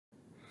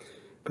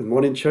Good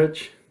morning,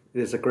 church. It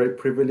is a great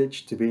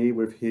privilege to be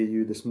with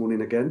you this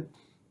morning again.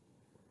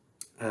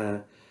 Uh,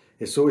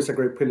 it's always a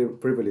great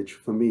privilege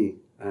for me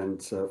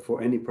and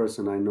for any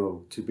person I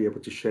know to be able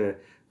to share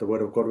the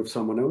Word of God with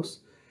someone else.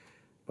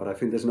 But I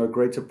think there's no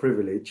greater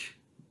privilege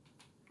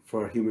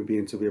for a human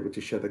being to be able to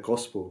share the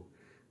gospel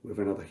with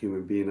another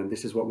human being. And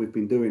this is what we've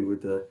been doing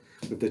with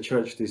the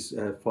church these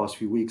past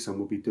few weeks, and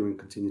we'll be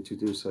continue to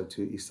do so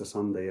to Easter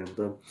Sunday.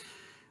 And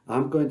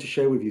I'm going to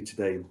share with you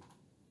today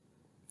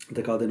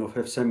the Garden of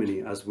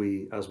Gethsemane as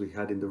we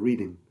had in the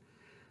reading.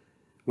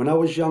 When I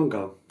was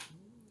younger,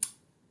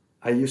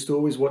 I used to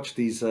always watch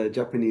these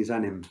Japanese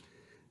anime,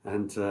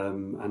 and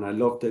I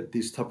loved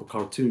these type of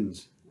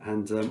cartoons.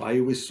 And I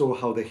always saw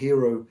how the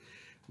hero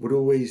would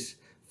always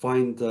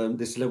find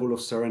this level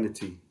of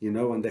serenity,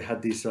 and they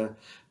had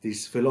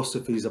these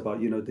philosophies about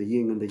the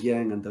yin and the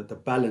yang and the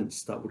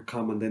balance that would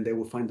come, and then they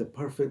would find the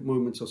perfect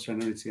moments of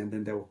serenity, and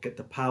then they would get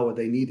the power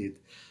they needed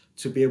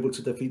to be able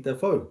to defeat their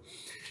foe.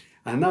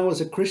 And now as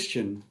a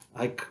Christian,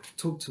 I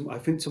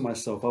think to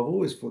myself, I've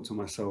always thought to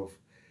myself,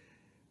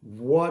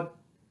 what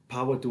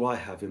power do I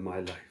have in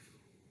my life?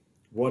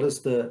 What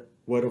does the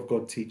Word of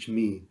God teach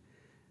me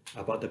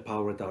about the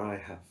power that I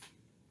have?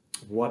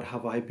 What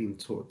have I been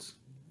taught?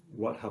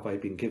 What have I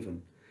been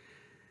given?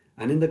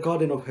 And in the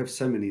Garden of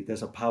Gethsemane,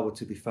 there's a power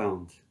to be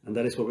found. And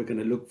that is what we're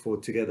going to look for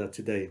together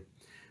today.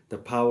 The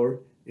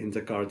power in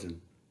the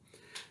garden.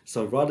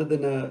 So rather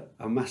than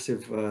a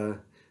massive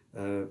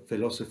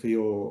philosophy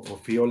or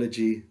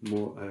theology,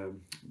 more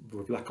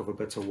with lack of a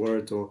better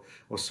word, or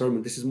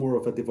sermon, this is more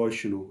of a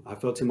devotional. I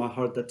felt in my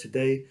heart that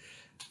today,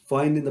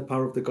 finding the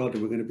power of the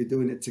garden, we're going to be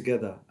doing it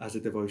together as a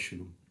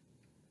devotional.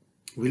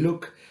 We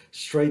look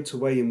straight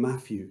away in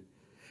Matthew,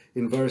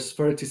 in verse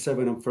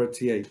 37 and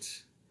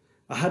 38.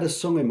 I had a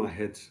song in my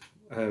head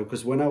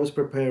because when I was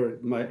preparing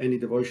any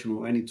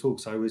devotional, any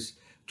talks, I was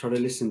trying to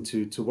listen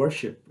to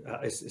worship.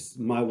 It's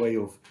my way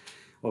of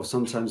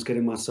sometimes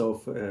getting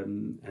myself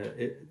in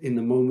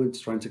the moment,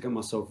 trying to get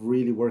myself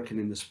really working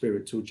in the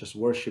spirit to just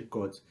worship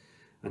God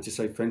and to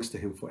say thanks to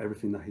Him for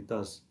everything that He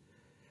does.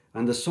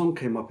 And the song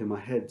came up in my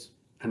head,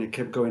 and it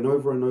kept going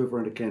over and over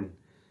and again.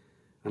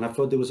 And I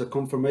thought there was a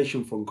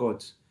confirmation from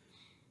God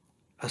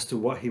as to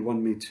what He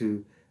wanted me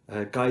to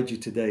guide you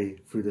today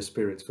through the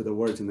Spirit, through the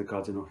words in the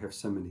Garden of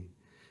Gethsemane.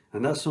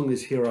 And that song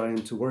is Here I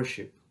Am to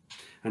Worship.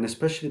 And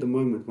especially the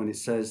moment when it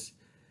says,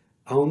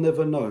 I'll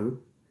never know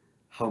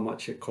how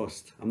much it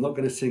cost. I'm not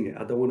going to sing it.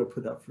 I don't want to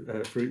put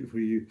that through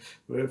you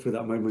for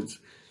that moment.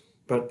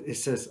 But it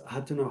says, I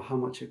don't know how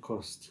much it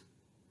cost.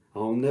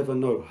 I'll never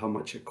know how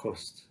much it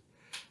cost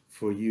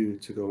for you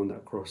to go on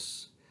that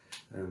cross.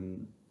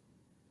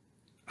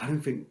 I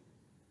don't think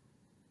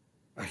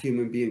a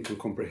human being can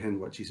comprehend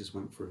what Jesus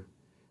went through.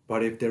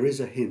 But if there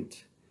is a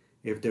hint,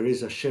 if there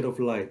is a shed of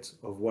light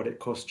of what it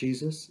cost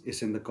Jesus,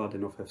 it's in the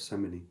Garden of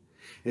Gethsemane.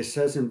 It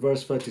says in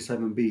verse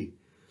 37b,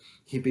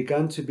 He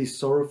began to be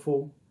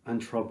sorrowful and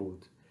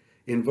troubled.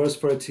 In verse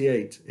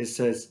 38, it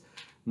says,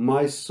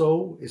 My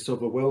soul is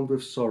overwhelmed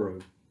with sorrow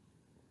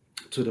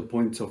to the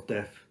point of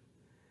death.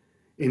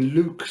 In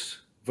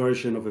Luke's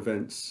version of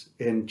events,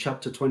 in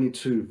chapter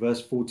 22,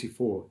 verse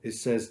 44, it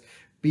says,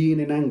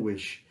 Being in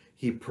anguish,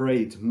 he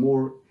prayed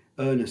more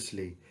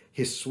earnestly.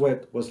 His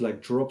sweat was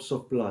like drops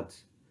of blood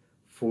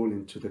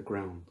falling to the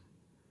ground.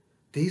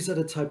 These are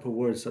the type of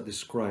words that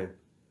describe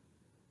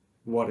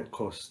what it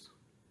cost.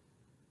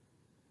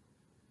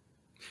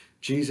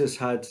 Jesus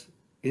had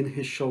in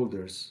His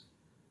shoulders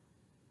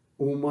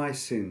all my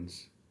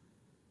sins,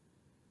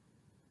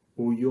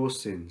 all your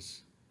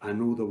sins,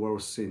 and all the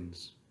world's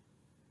sins.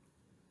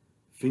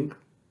 Think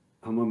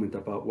a moment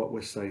about what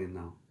we're saying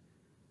now.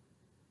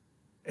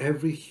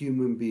 Every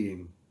human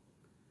being,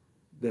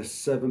 there's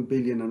 7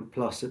 billion and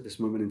plus at this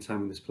moment in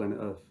time on this planet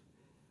Earth.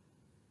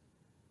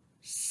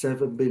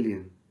 7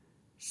 billion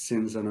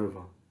sins and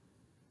over.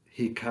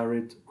 He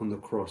carried on the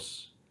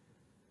cross.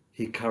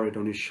 He carried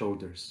on His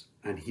shoulders,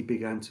 and He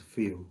began to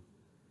feel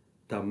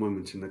that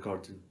moment in the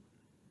garden.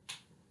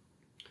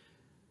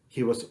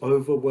 He was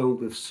overwhelmed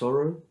with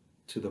sorrow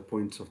to the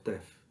point of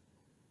death.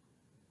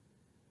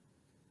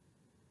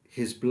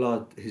 His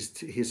blood,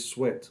 his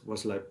sweat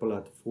was like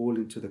blood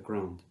falling to the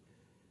ground.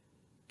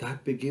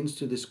 That begins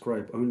to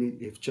describe, only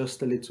if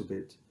just a little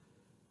bit,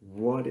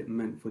 what it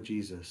meant for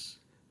Jesus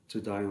to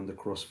die on the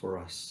cross for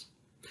us.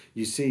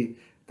 You see,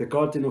 the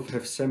Garden of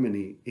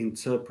Gethsemane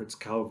interprets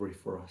Calvary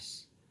for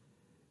us.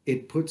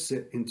 It puts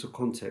it into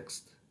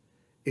context.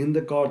 In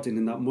the garden,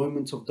 in that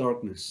moment of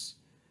darkness,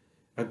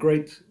 a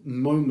great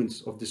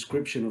moment of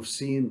description of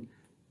seeing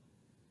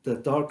the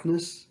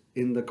darkness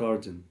in the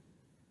garden.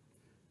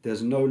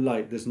 There's no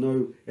light, there's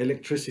no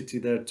electricity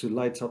there to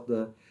light up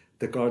the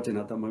garden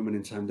at that moment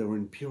in time. They were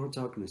in pure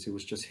darkness. It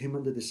was just Him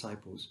and the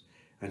disciples.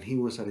 And He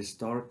was at His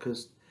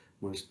darkest,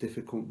 most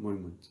difficult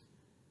moment.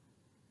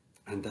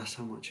 And that's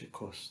how much it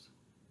cost.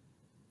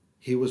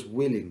 He was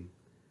willing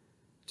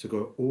to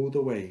go all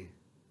the way.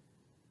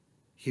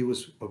 He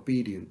was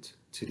obedient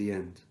to the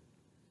end.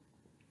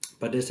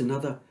 But there's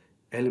another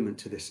element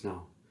to this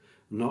now.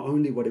 Not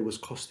only what it was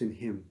costing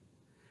Him,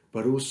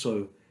 but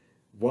also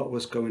what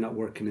was going at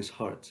work in his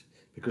heart.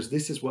 Because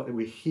this is what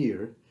we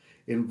hear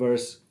in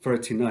verse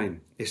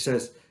 39. It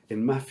says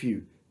in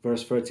Matthew,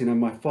 verse 39,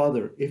 my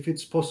Father, if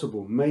it's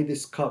possible, may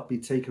this cup be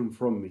taken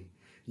from me,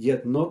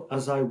 yet not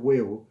as I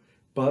will,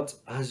 but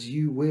as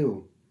you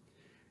will.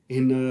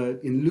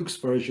 In Luke's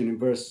version, in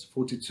verse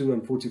 42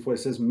 and 44, it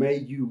says, may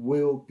your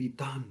will be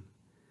done.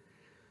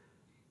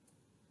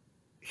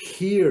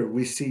 Here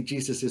we see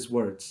Jesus'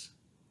 words.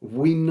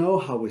 We know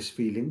how he's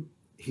feeling.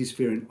 He's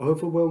feeling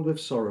overwhelmed with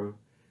sorrow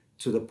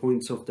to the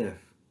point of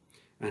death,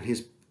 and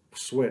his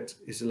sweat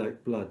is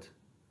like blood.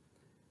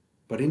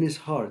 But in his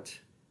heart,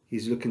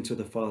 he's looking to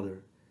the Father.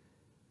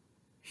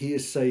 He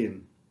is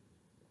saying,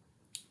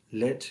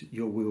 let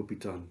your will be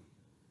done.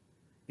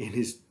 In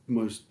his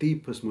most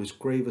deepest, most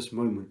gravest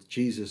moment,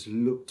 Jesus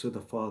looked to the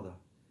Father.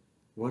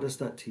 What does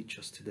that teach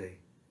us today?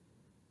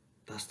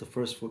 That's the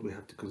first thought we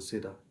have to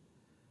consider.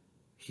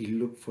 He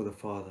looked for the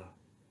Father.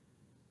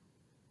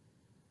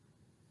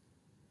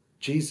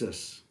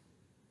 Jesus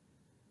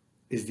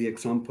is the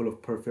example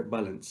of perfect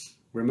balance.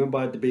 Remember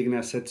at the beginning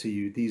I said to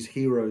you, these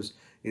heroes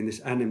in this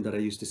anime that I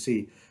used to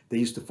see, they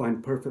used to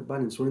find perfect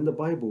balance. Well, in the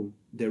Bible,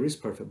 there is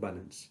perfect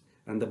balance.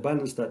 And the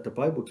balance that the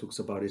Bible talks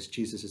about is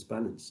Jesus'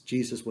 balance.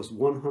 Jesus was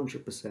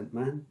 100%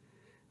 man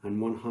and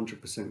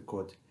 100%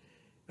 God.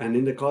 And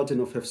in the Garden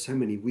of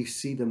Gethsemane, we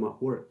see them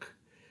at work.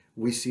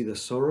 We see the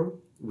sorrow.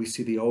 We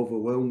see the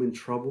overwhelming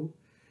trouble.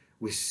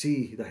 We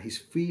see that he's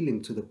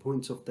feeling to the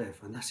point of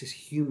death. And that's his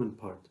human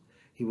part.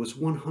 He was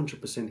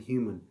 100%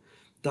 human.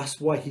 That's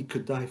why he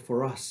could die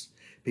for us.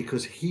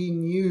 Because he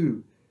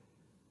knew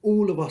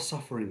all of our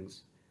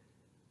sufferings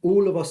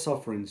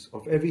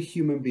of every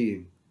human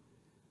being.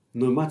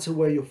 No matter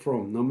where you're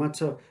from, no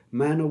matter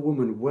man or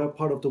woman, where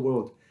part of the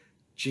world,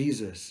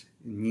 Jesus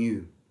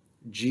knew.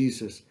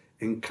 Jesus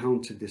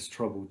encountered this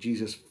trouble.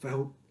 Jesus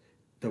felt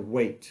the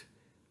weight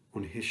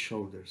on his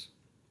shoulders.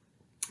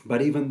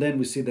 But even then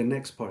we see the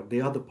next part,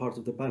 the other part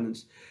of the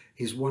balance.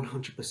 He's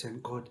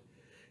 100% God.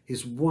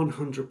 He's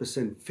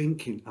 100%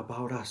 thinking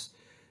about us.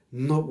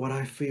 Not what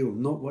I feel,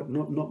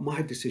 not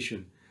my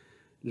decision.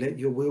 Let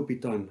your will be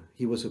done.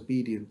 He was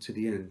obedient to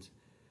the end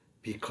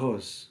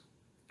because,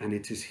 and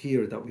it is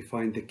here that we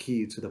find the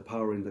key to the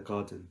power in the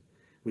garden,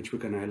 which we're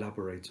going to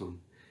elaborate on.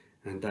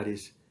 And that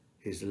is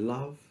his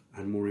love,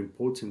 and more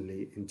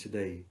importantly in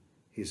today,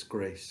 his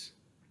grace.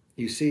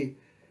 You see,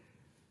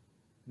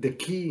 the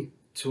key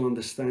to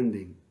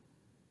understanding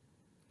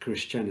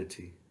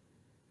Christianity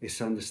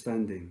is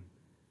understanding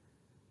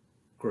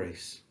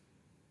grace.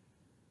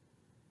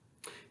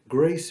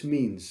 Grace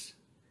means,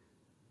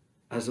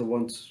 as a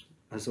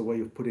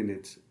way of putting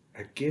it,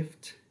 a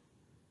gift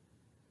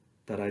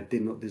that I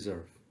did not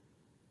deserve.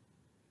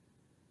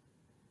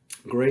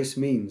 Grace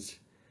means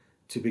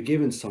to be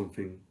given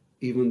something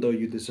even though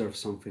you deserve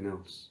something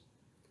else.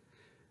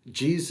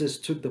 Jesus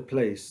took the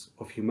place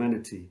of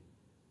humanity,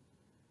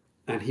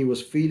 and he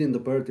was feeling the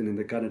burden in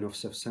the Garden of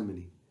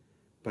Gethsemane.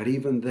 But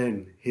even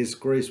then, his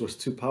grace was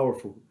too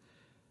powerful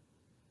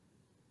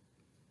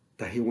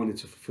that he wanted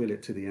to fulfill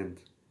it to the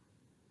end.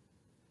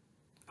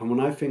 And when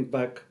I think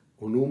back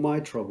on all my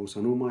troubles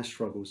and all my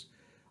struggles,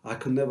 I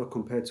could never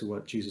compare to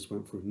what Jesus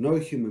went through. No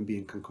human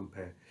being can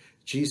compare.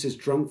 Jesus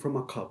drank from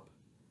a cup.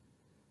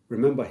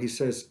 Remember, he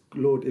says,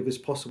 Lord, if it's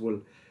possible,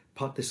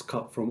 part this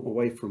cup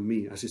away from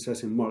me, as he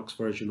says in Mark's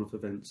version of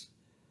events.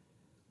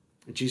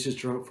 Jesus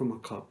drank from a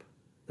cup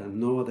that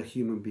no other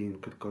human being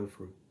could go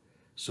through.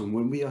 So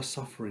when we are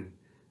suffering,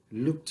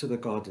 look to the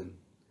garden.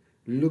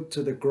 Look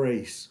to the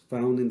grace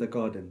found in the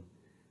garden,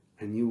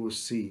 and you will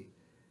see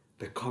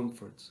the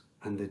comfort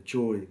and the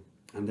joy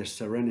and the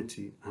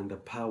serenity and the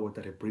power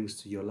that it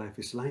brings to your life.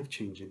 It's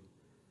life-changing.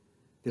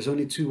 There's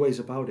only two ways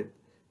about it.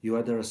 You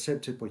either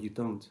accept it or you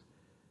don't.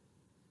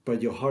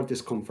 But your heart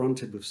is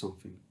confronted with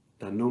something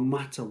that no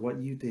matter what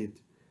you did,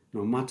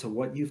 no matter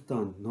what you've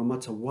done, no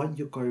matter what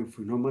you're going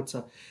through, no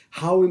matter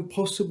how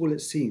impossible it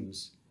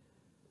seems,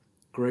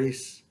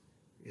 grace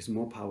is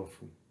more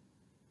powerful.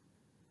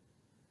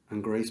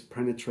 And grace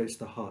penetrates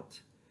the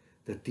heart,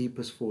 the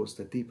deepest thoughts,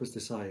 the deepest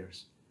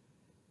desires,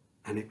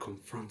 and it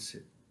confronts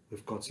it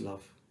with God's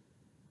love.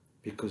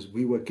 Because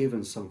we were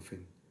given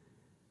something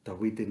that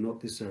we did not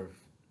deserve.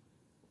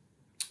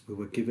 We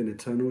were given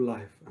eternal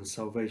life and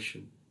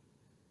salvation,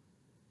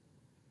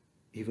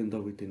 even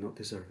though we did not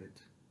deserve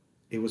it.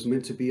 It was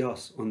meant to be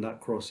us on that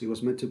cross. It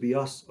was meant to be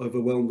us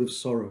overwhelmed with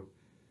sorrow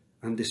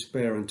and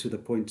despair and to the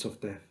point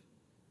of death.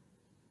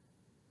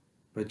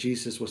 But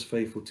Jesus was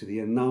faithful to the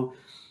end. Now,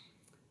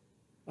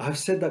 I've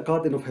said that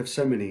Garden of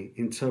Gethsemane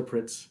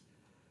interprets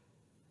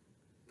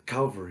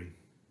Calvary.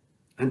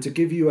 And to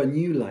give you a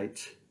new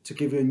light, to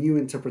give you a new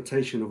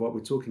interpretation of what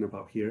we're talking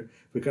about here,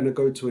 we're going to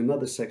go to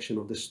another section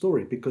of the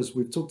story, because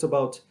we've talked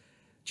about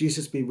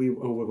Jesus being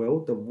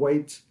overwhelmed, the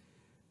weight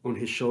on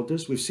his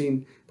shoulders. We've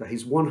seen that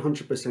he's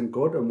 100%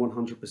 God and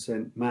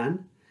 100%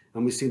 man.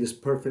 And we see this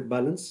perfect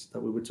balance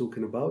that we were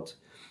talking about.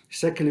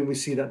 Secondly, we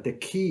see that the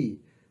key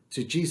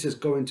to Jesus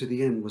going to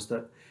the end was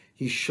that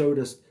he showed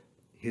us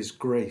his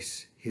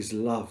grace, his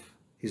love,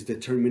 his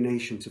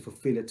determination to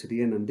fulfill it to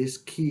the end. And this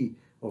key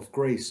of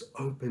grace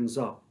opens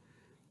up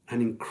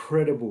an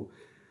incredible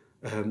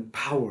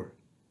power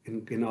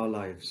in our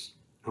lives.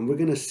 And we're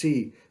going to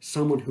see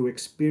someone who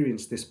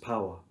experienced this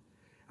power.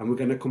 And we're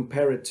going to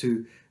compare it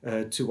to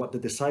what the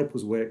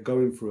disciples were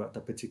going through at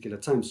that particular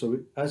time. So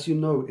as you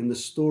know, in the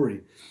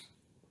story,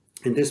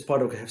 in this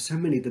part of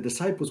Gethsemane, the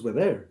disciples were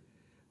there,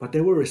 but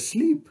they were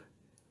asleep.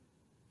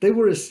 They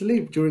were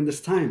asleep during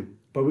this time.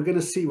 But we're going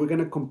to see, we're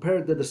going to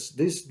compare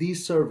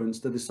these servants,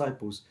 the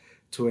disciples,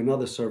 to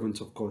another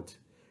servant of God.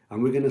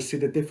 And we're going to see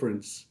the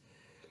difference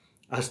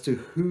as to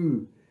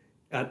who,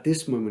 at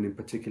this moment in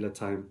particular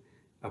time,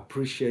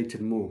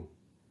 appreciated more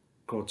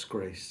God's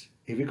grace.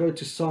 If we go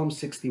to Psalm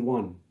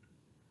 61,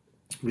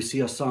 we see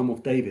a Psalm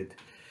of David.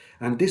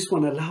 And this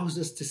one allows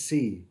us to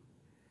see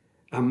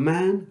a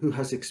man who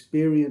has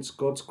experienced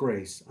God's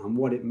grace and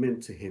what it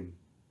meant to him,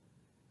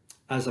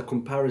 as a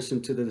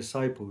comparison to the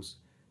disciples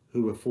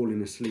who were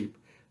falling asleep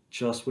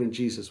just when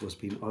Jesus was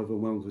being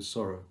overwhelmed with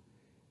sorrow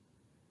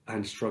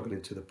and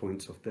struggling to the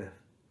point of death.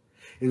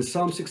 In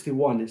Psalm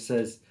 61, it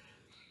says,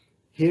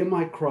 "Hear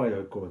my cry,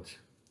 O God,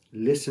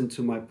 listen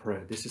to my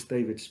prayer." This is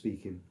David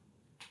speaking.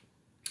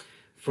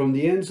 "From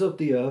the ends of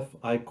the earth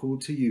I call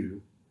to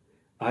you.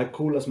 I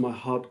call as my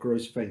heart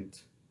grows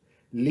faint.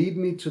 Lead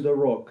me to the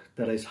rock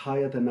that is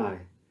higher than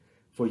I,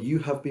 for you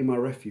have been my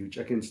refuge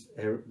against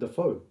the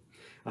foe.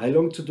 I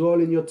long to dwell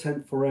in your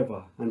tent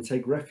forever and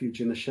take refuge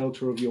in the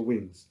shelter of your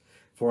wings.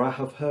 For I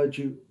have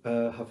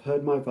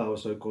heard my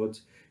vows, O God.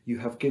 You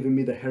have given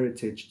me the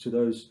heritage to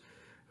those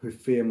who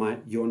fear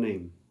your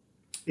name.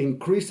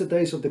 Increase the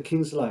days of the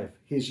king's life,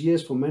 his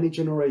years for many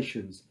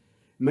generations.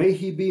 May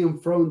he be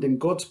enthroned in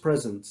God's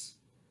presence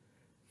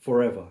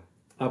forever.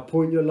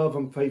 Appoint your love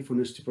and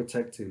faithfulness to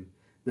protect him.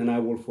 Then I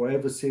will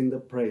forever sing the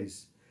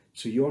praise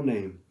to your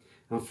name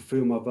and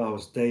fulfill my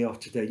vows day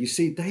after day." You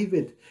see,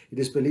 David, it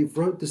is believed,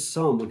 wrote this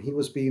psalm when he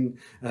was being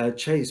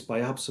chased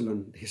by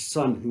Absalom, his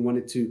son, who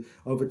wanted to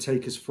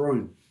overtake his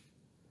throne.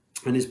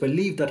 And it's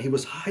believed that he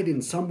was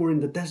hiding somewhere in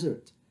the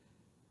desert.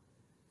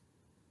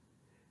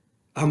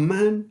 A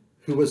man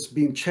who was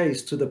being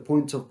chased to the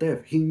point of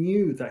death. He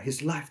knew that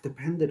his life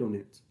depended on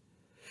it.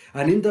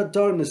 And in that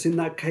darkness, in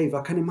that cave,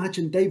 I can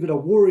imagine David, a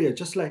warrior,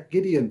 just like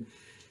Gideon,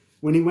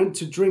 when he went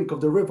to drink of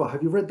the river.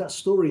 Have you read that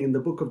story in the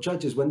book of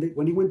Judges? When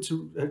he went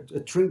to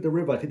drink the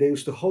river, they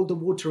used to hold the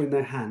water in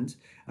their hand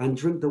and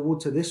drink the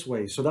water this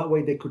way. So that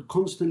way they could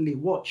constantly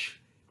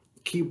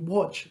keep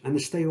watch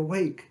and stay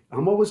awake.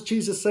 And what was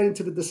Jesus saying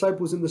to the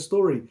disciples in the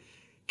story?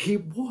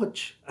 Keep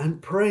watch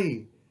and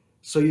pray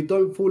so you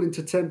don't fall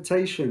into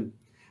temptation.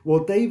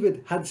 Well,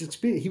 David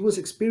he was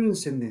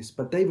experiencing this,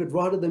 but David,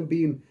 rather than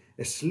being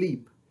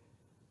asleep,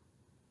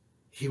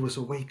 he was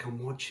awake and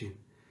watching.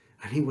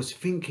 And he was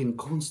thinking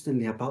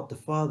constantly about the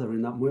Father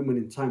in that moment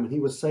in time. And he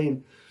was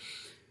saying,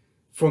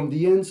 "From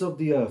the ends of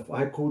the earth,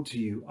 I called to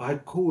you. I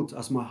called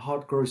as my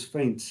heart grows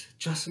faint."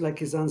 Just like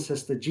his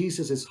ancestor,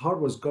 Jesus, his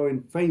heart was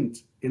going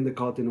faint in the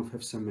Garden of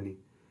Gethsemane.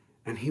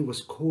 And he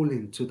was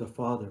calling to the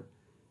Father.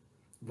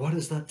 What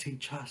does that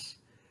teach us?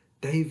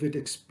 David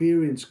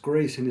experienced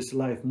grace in his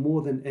life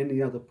more than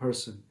any other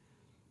person.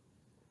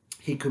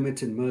 He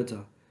committed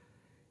murder.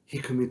 He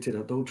committed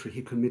adultery.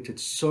 He committed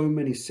so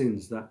many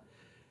sins that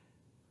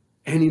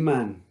any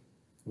man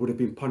would have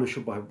been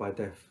punishable by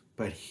death.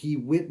 But he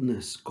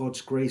witnessed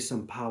God's grace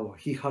and power.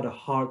 He had a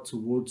heart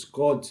towards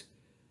God.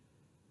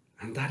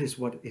 And that is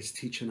what is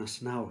teaching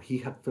us now. He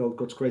had felt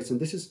God's grace. And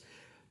this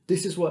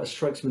is what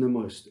strikes me the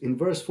most. In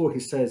verse 4, he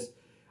says,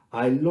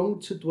 "I long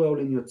to dwell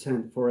in your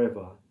tent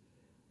forever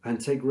and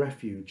take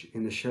refuge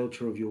in the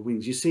shelter of your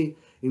wings." You see,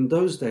 in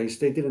those days,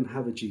 they didn't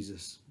have a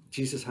Jesus.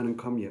 Jesus hadn't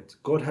come yet.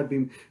 God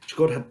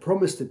had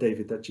promised to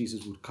David that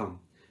Jesus would come,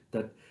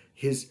 that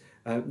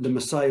the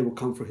Messiah would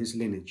come for his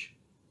lineage.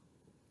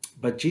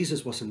 But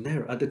Jesus wasn't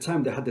there. At the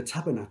time, they had the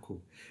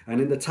tabernacle.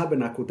 And in the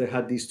tabernacle, they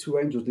had these two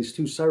angels, these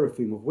two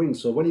seraphim of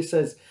wings. So when he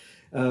says,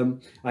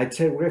 "I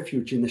take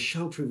refuge in the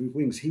shelter of your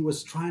wings," he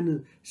was trying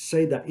to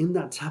say that in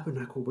that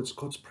tabernacle was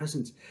God's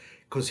presence,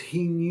 because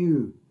he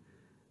knew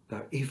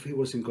that if he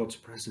was in God's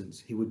presence,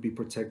 he would be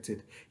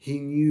protected. He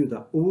knew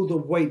that all the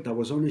weight that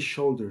was on his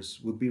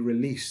shoulders would be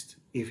released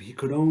if he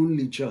could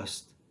only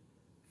just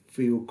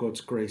feel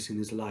God's grace in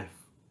his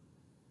life.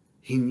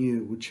 He knew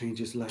it would change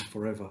his life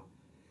forever.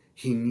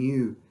 He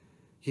knew,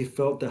 he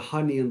felt the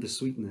honey and the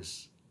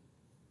sweetness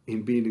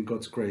in being in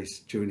God's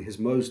grace during his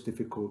most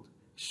difficult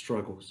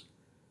struggles.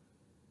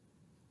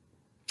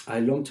 "I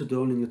long to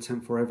dwell in your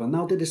tent forever."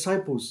 Now the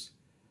disciples,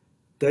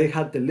 they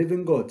had the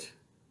living God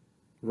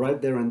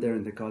right there and there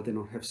in the Garden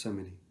of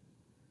Gethsemane.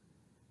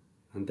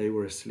 And they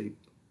were asleep.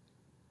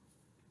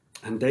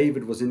 And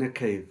David was in a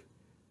cave,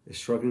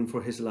 struggling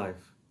for his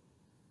life.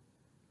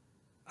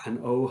 And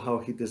oh, how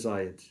he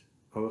desired,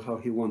 oh, how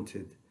he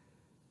wanted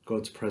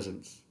God's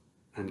presence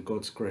and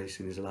God's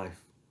grace in his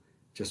life.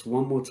 Just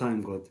one more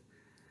time, God,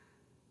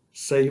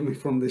 save me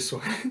from this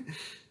one.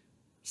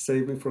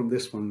 Save me from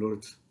this one,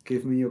 Lord.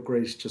 Give me your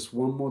grace just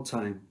one more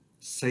time.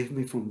 Save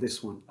me from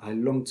this one. I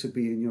long to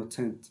be in your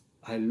tent.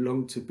 I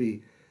long to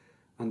be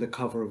under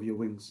cover of your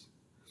wings.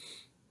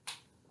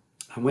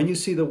 And when you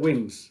see the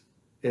wings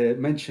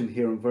mentioned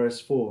here in verse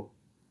 4,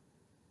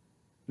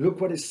 look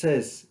what it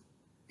says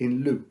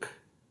in Luke.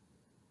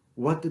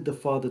 What did the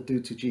Father do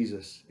to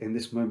Jesus in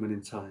this moment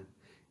in time?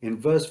 In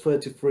verse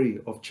 33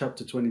 of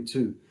chapter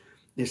 22,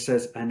 it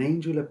says, an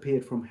angel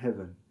appeared from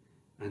heaven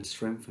and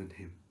strengthened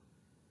him.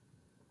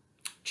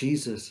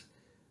 Jesus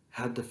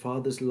had the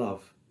Father's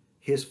love,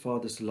 his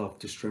Father's love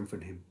to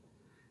strengthen him.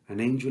 An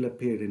angel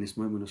appeared in his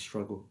moment of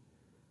struggle.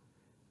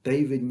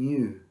 David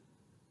knew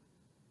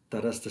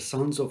that as the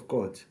sons of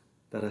God,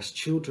 that as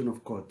children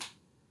of God,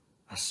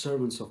 as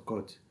servants of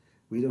God,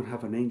 we don't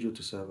have an angel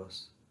to serve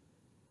us.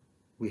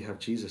 We have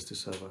Jesus to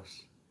serve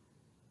us.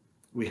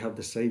 We have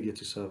the Savior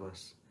to serve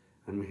us.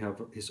 And we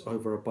have his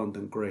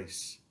overabundant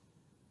grace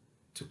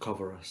to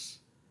cover us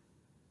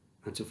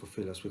and to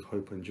fulfill us with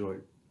hope and joy.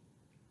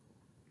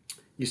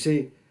 You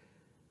see,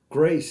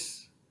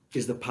 grace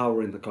is the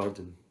power in the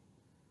garden.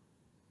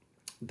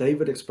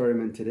 David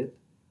experimented it.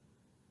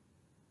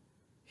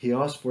 He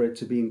asked for it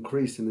to be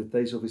increased in the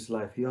days of his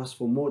life. He asked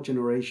for more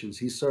generations.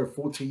 He served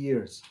 40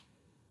 years.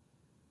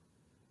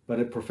 But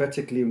it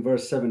prophetically in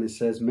verse 7 it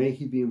says, may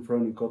he be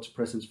enthroned in God's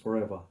presence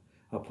forever.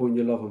 Appoint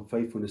your love and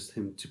faithfulness to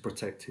him to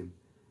protect him.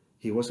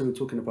 He wasn't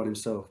talking about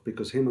himself,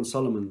 because him and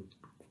Solomon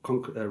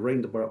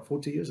reigned about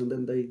 40 years and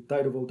then they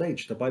died of old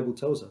age. The Bible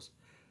tells us.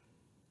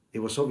 It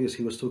was obvious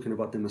he was talking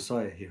about the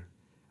Messiah here.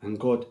 And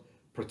God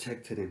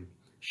protected him,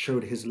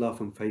 showed his love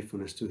and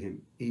faithfulness to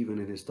him, even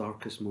in his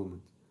darkest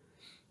moment.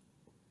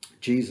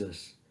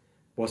 Jesus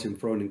was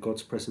enthroned in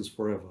God's presence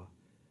forever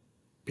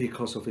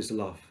because of his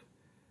love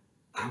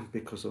and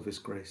because of his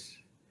grace.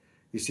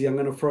 You see, I'm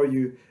going to throw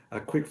you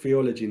a quick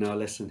theology now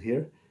lesson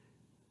here.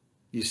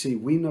 You see,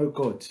 we know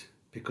God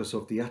because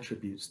of the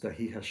attributes that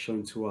he has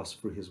shown to us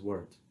through his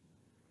word.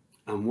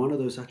 And one of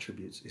those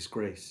attributes is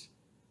grace.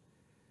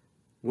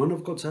 One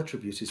of God's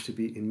attributes is to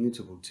be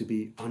immutable, to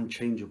be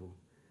unchangeable.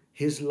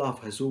 His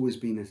love has always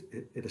been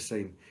the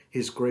same.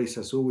 His grace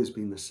has always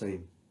been the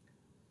same.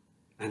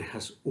 And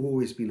has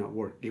always been at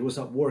work. It was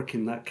at work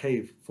in that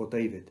cave for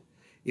David.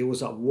 It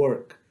was at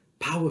work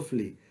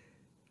powerfully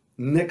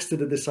next to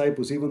the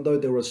disciples, even though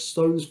there were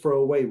stones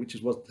thrown away, which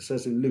is what it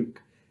says in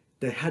Luke.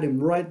 They had him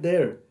right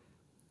there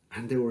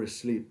and they were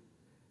asleep.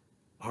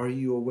 Are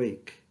you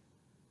awake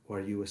or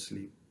are you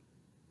asleep?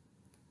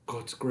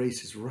 God's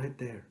grace is right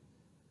there.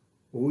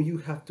 All you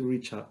have to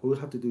reach out, all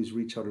you have to do is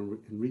reach out and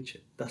reach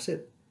it. That's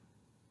it.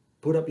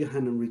 Put up your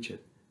hand and reach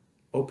it.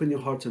 Open your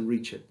heart and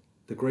reach it.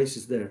 The grace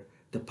is there.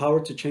 The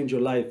power to change your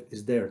life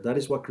is there. That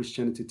is what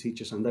Christianity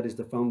teaches, and that is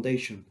the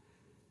foundation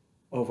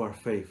of our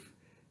faith.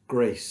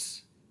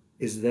 Grace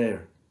is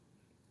there.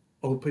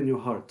 Open your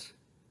heart.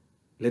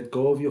 Let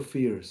go of your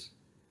fears.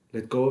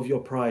 Let go of your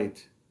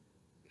pride.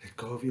 Let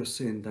go of your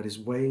sin that is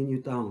weighing you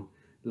down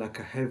like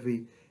a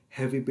heavy,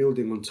 heavy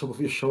building on top of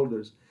your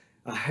shoulders.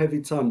 A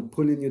heavy ton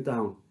pulling you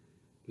down.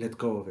 Let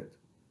go of it.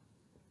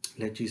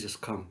 Let Jesus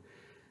come.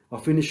 I'll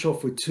finish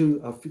off with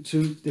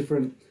two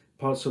different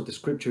parts of the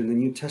scripture in the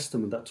New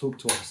Testament that talk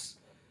to us.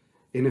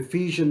 In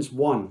Ephesians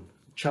 1,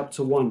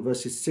 chapter 1,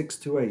 verses 6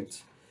 to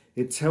 8,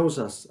 it tells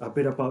us a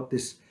bit about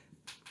this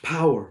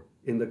power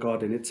in the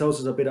garden. It tells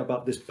us a bit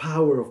about this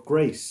power of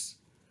grace.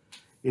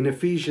 In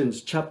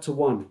Ephesians chapter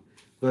 1,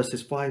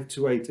 verses 5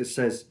 to 8, it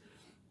says,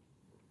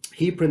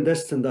 he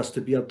predestined us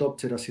to be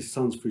adopted as his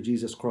sons through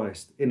Jesus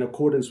Christ, in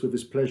accordance with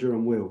his pleasure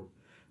and will,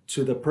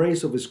 to the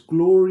praise of his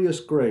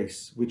glorious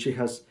grace, which he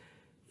has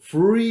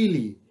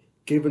freely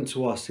given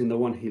to us in the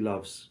one he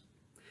loves.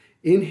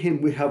 In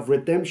him we have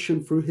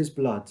redemption through his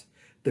blood,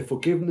 the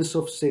forgiveness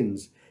of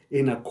sins,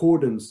 in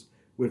accordance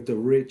with the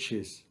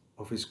riches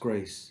of his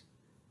grace.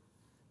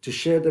 To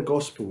share the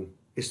gospel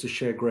is to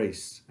share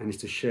grace and is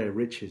to share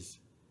riches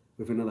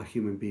with another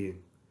human being.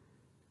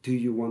 Do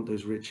you want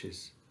those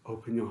riches?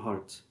 Open your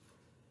heart.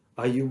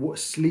 Are you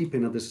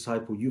sleeping as a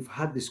disciple? You've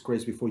had this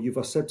grace before. You've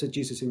accepted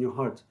Jesus in your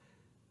heart.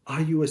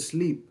 Are you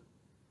asleep?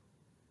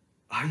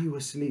 Are you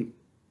asleep?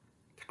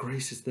 The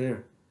grace is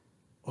there.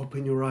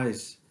 Open your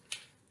eyes.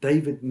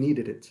 David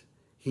needed it.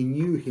 He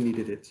knew he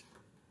needed it.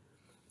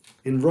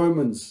 In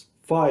Romans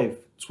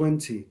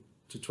 5:20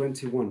 to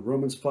 21,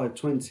 Romans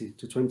 5:20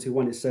 to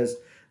 21, it says,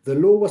 the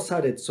law was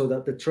added so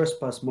that the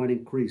trespass might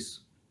increase.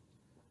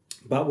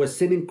 But where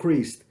sin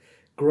increased,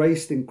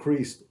 grace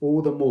increased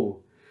all the more,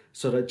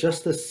 so that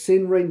just as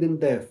sin reigned in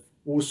death,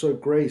 also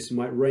grace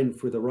might reign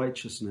through the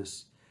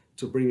righteousness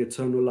to bring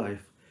eternal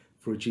life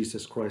through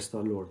Jesus Christ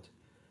our Lord.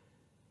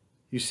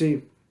 You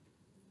see,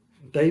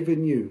 David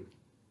knew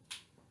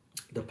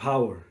the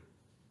power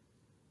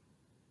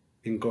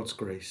in God's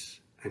grace,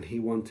 and he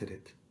wanted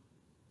it.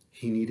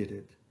 He needed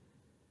it.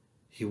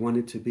 He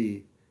wanted to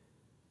be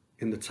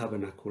in the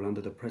tabernacle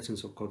under the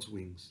presence of God's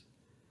wings.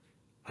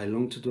 I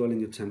long to dwell in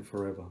your tent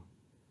forever.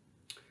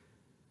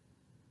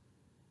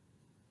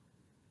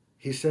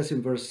 He says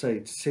in verse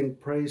 8, sing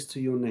praise to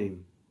your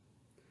name.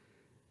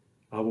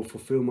 I will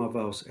fulfill my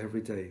vows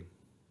every day.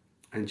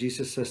 And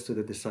Jesus says to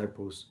the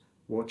disciples,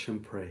 watch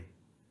and pray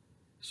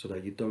so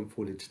that you don't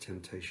fall into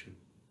temptation.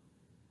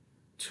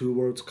 Two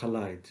words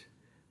collide.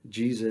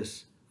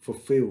 Jesus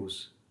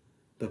fulfills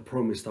the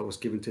promise that was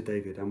given to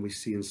David, and we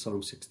see in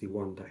Psalm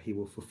 61 that he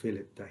will fulfill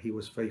it, that he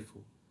was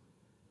faithful.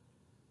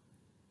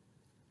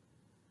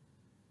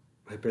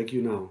 I beg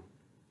you now,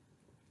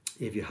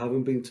 if you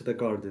haven't been to the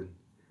garden,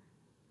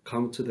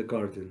 come to the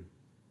garden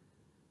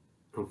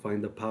and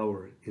find the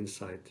power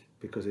inside,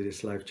 because it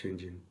is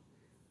life-changing.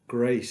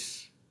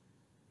 Grace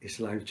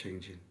is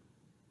life-changing.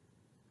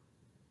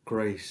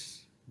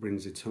 Grace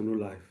brings eternal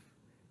life.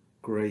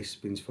 Grace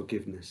brings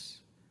forgiveness.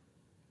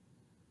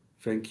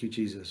 Thank you,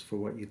 Jesus, for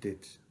what you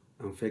did,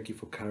 and thank you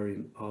for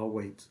carrying our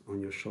weight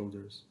on your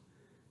shoulders.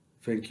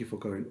 Thank you for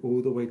going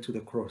all the way to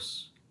the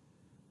cross,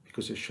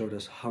 because it showed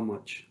us how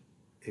much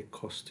it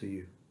cost to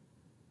you.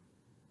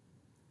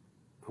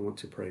 I want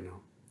to pray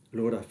now.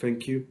 Lord, I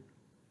thank you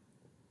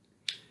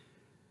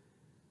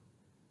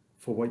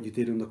for what you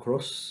did on the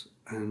cross,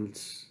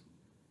 and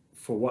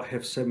for what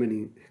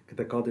Gethsemane,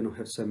 the Garden of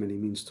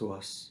Gethsemane, means to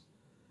us.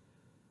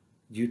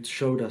 You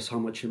showed us how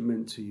much it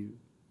meant to you.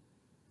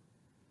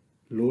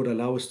 Lord,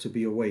 allow us to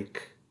be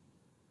awake,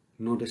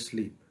 not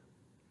asleep.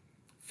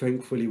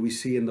 Thankfully, we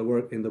see in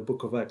the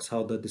book of Acts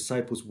how the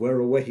disciples were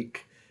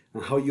awake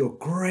and how your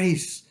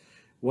grace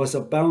was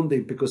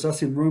abounding, because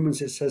as in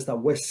Romans it says that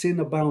where sin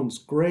abounds,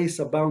 grace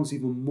abounds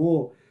even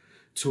more.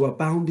 To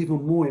abound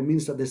even more, it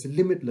means that there's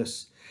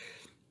limitless.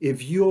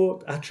 If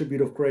your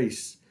attribute of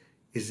grace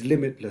is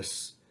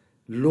limitless,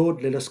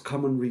 Lord, let us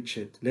come and reach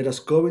it. Let us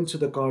go into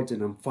the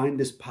garden and find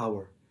this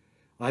power.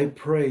 I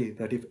pray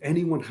that if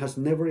anyone has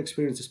never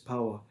experienced this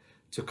power,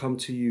 to come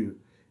to you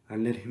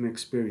and let him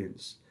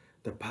experience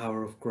the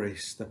power of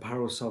grace, the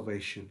power of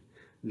salvation.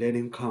 Let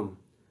him come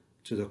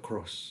to the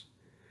cross.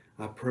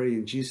 I pray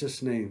in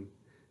Jesus' name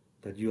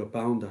that you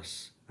abound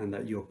us and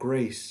that your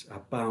grace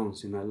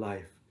abounds in our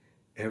life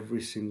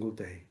every single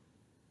day.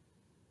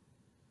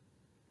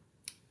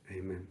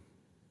 Amen.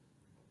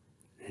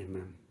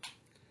 Amen.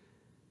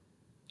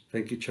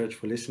 Thank you, church,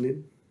 for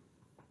listening.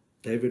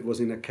 David was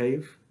in a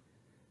cave,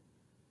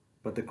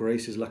 but the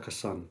grace is like a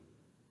sun.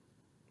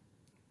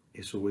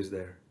 It's always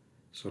there.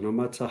 So no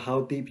matter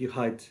how deep you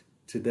hide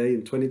today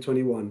in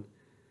 2021,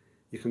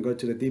 you can go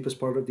to the deepest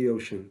part of the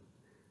ocean.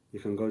 You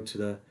can go to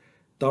the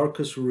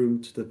darkest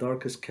room, to the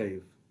darkest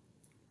cave.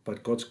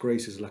 But God's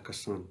grace is like a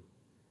sun,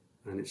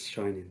 and it's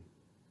shining.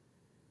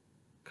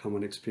 Come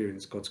and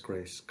experience God's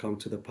grace. Come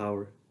to the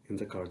power in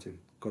the garden.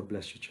 God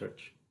bless you,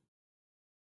 church.